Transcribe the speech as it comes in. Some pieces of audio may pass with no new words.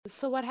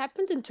So what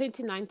happened in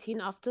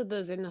 2019 after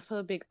the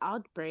xenophobic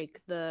outbreak,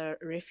 the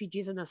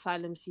refugees and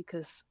asylum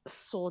seekers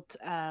sought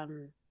a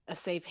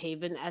safe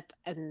haven at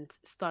and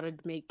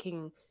started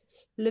making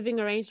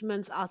living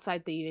arrangements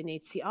outside the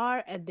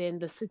UNHCR, and then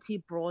the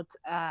city brought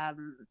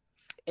an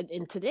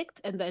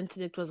interdict, and the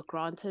interdict was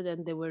granted,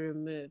 and they were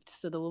removed.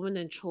 So the women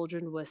and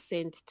children were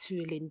sent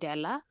to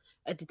Lindela,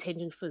 a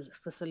detention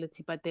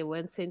facility, but they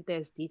weren't sent there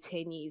as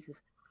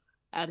detainees,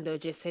 and they were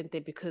just sent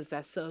there because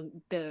that's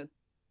the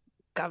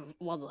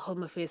well, the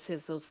Home Affairs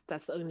says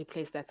that's the only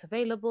place that's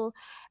available,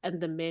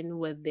 and the men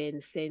were then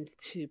sent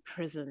to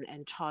prison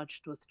and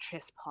charged with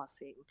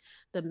trespassing.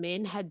 The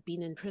men had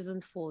been in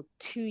prison for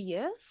 2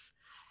 years,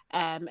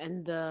 and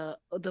the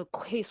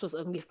case was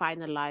only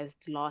finalized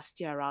last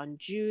year around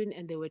June,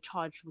 and they were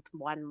charged with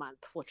 1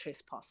 month for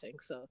trespassing.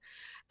 So,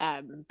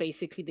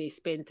 basically, they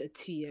spent a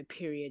 2 year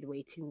period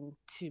waiting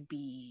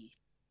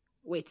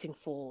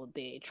for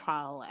their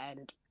trial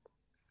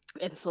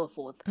and so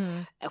forth,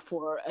 Mm.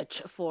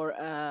 for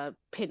a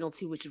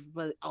penalty which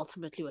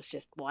ultimately was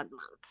just 1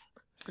 month.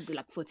 So they,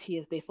 like, for 2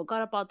 years they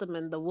forgot about them,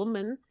 and the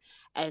woman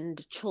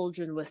and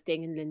children were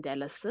staying in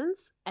Lindela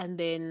since. And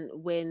then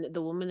when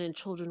the women and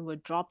children were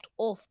dropped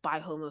off by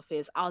Home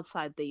Affairs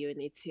outside the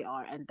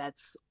UNHCR, and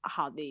that's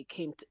how they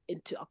came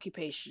into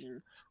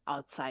occupation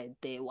outside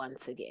there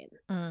once again.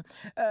 Mm.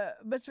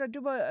 Ms.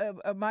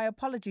 Raduba, my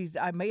apologies.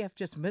 I may have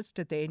just missed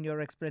it there in your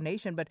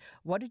explanation, but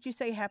what did you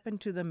say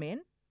happened to the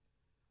men?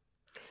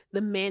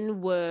 The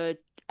men were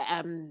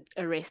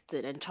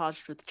arrested and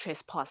charged with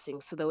trespassing,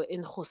 so they were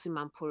in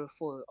Hosimampuru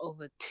for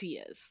over 2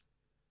 years.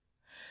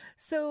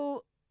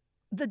 So,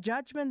 the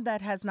judgment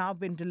that has now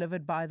been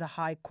delivered by the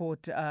High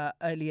Court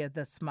earlier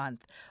this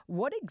month,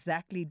 what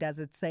exactly does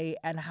it say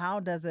and how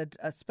does it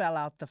spell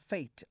out the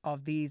fate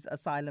of these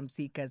asylum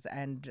seekers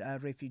and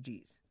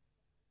refugees?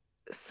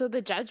 So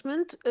the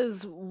judgment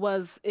is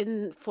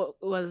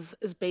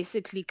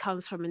basically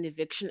comes from an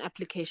eviction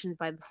application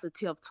by the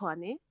city of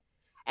Tshwane,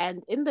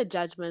 and in the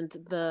judgment,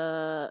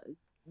 the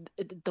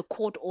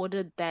court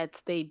ordered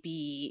that they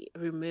be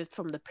removed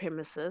from the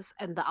premises,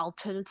 and the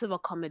alternative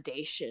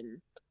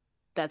accommodation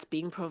that's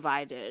being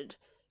provided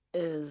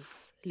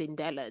is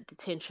Lindela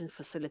detention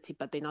facility,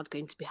 but they're not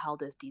going to be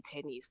held as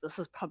detainees. This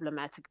is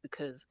problematic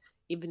because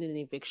even in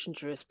eviction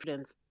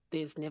jurisprudence,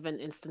 there's never an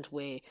instant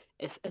where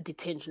a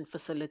detention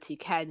facility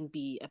can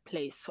be a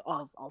place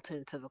of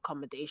alternative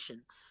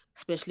accommodation,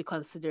 especially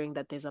considering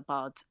that there's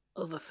about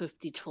over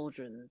 50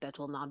 children that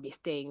will now be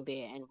staying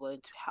there and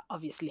won't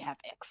obviously have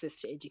access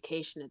to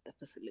education at the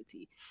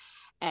facility.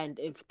 And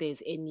if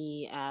there's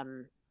any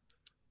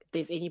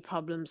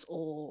problems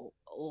or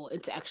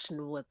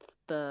interaction with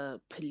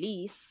the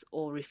police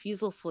or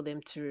refusal for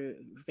them to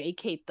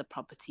vacate the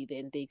property,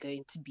 then they're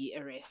going to be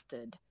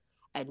arrested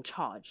and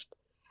charged.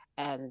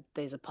 And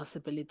there's a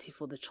possibility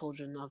for the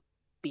children of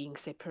being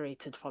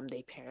separated from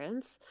their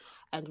parents.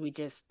 And we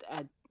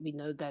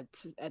know that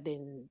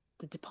then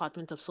the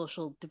Department of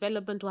Social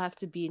Development will have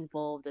to be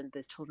involved, and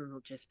the children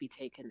will just be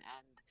taken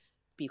and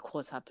be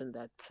caught up in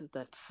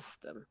that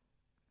system.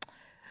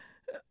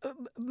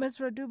 Ms.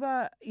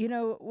 Raduba,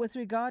 with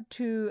regard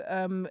to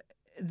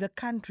the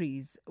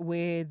countries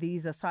where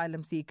these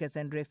asylum seekers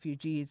and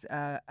refugees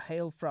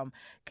hail from,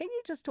 can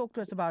you just talk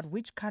to us about Yes.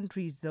 which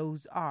countries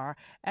those are?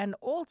 And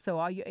also,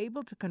 are you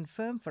able to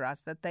confirm for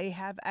us that they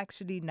have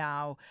actually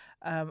now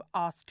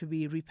asked to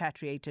be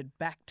repatriated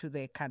back to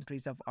their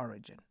countries of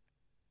origin?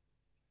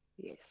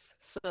 Yes.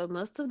 So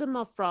most of them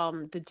are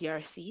from the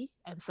DRC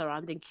and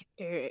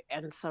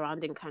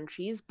surrounding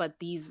countries, but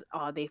these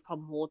are they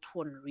from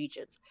war-torn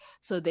regions.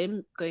 So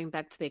them going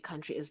back to their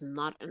country is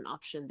not an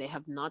option. They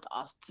have not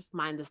asked.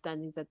 My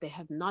understanding is that they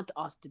have not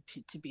asked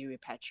to be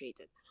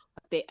repatriated.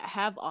 What they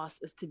have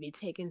asked is to be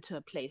taken to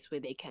a place where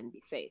they can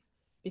be safe,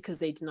 because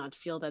they do not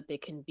feel that they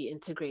can be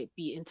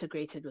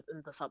integrated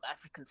within the South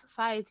African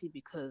society,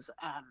 because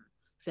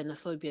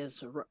xenophobia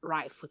is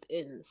rife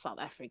within South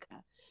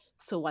Africa.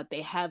 So what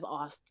they have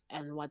asked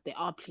and what they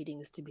are pleading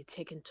is to be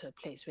taken to a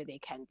place where they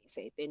can be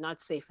safe. They're not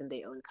safe in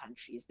their own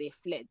countries. They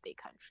fled their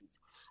countries.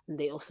 And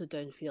they also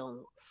don't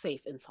feel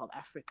safe in South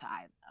Africa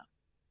either.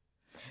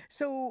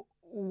 So,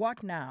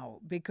 what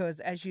now? Because,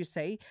 as you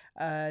say,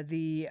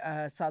 the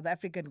South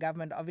African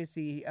government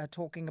obviously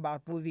talking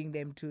about moving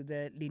them to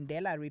the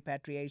Lindela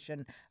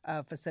repatriation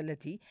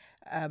facility.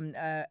 Um,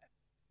 uh,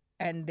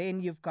 and then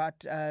you've got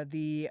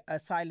the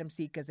asylum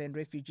seekers and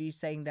refugees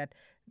saying that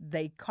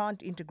they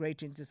can't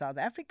integrate into South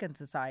African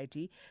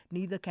society,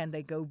 neither can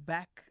they go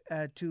back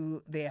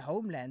to their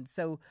homeland.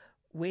 So,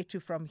 where to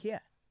from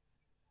here?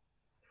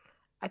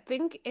 I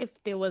think if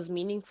there was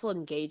meaningful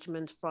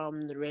engagement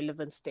from the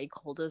relevant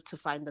stakeholders to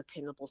find a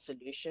tenable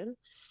solution,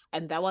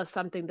 and that was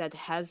something that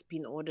has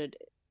been ordered,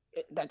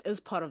 that is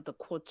part of the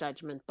court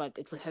judgment, but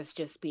it has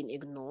just been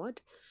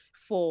ignored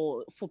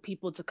for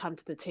people to come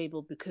to the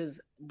table,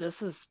 because this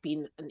has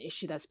been an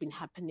issue that's been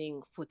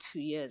happening for 2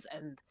 years,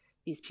 and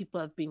these people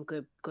have been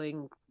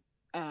going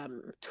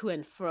to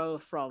and fro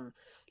from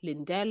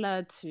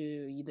Lindela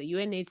to the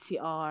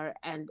UNHCR,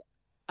 and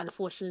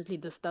unfortunately,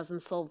 this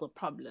doesn't solve the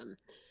problem.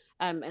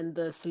 and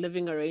this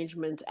living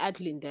arrangement at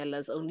Lindela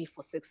is only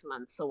for 6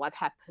 months. So what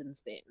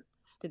happens then?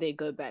 Do they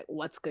go back?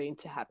 What's going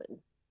to happen?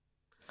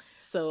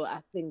 So I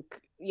think,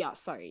 yeah,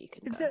 sorry, you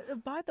can go. So,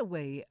 by the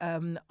way,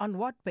 on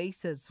what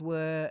basis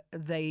were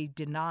they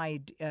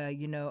denied,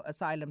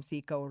 asylum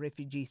seeker or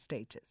refugee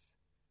status?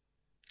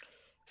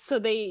 So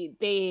they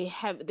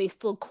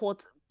still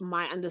caught.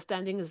 My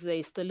understanding is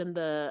they still in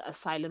the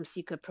asylum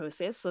seeker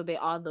process. So there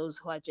are those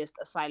who are just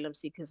asylum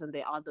seekers, and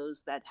there are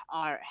those that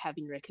are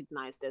having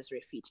recognized as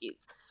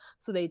refugees.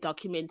 So their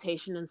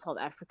documentation in South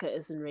Africa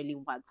isn't really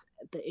what's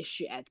the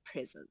issue at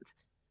present.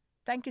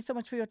 Thank you so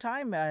much for your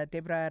time.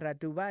 Deborah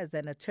Raduba is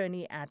an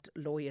attorney at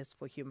Lawyers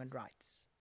for Human Rights.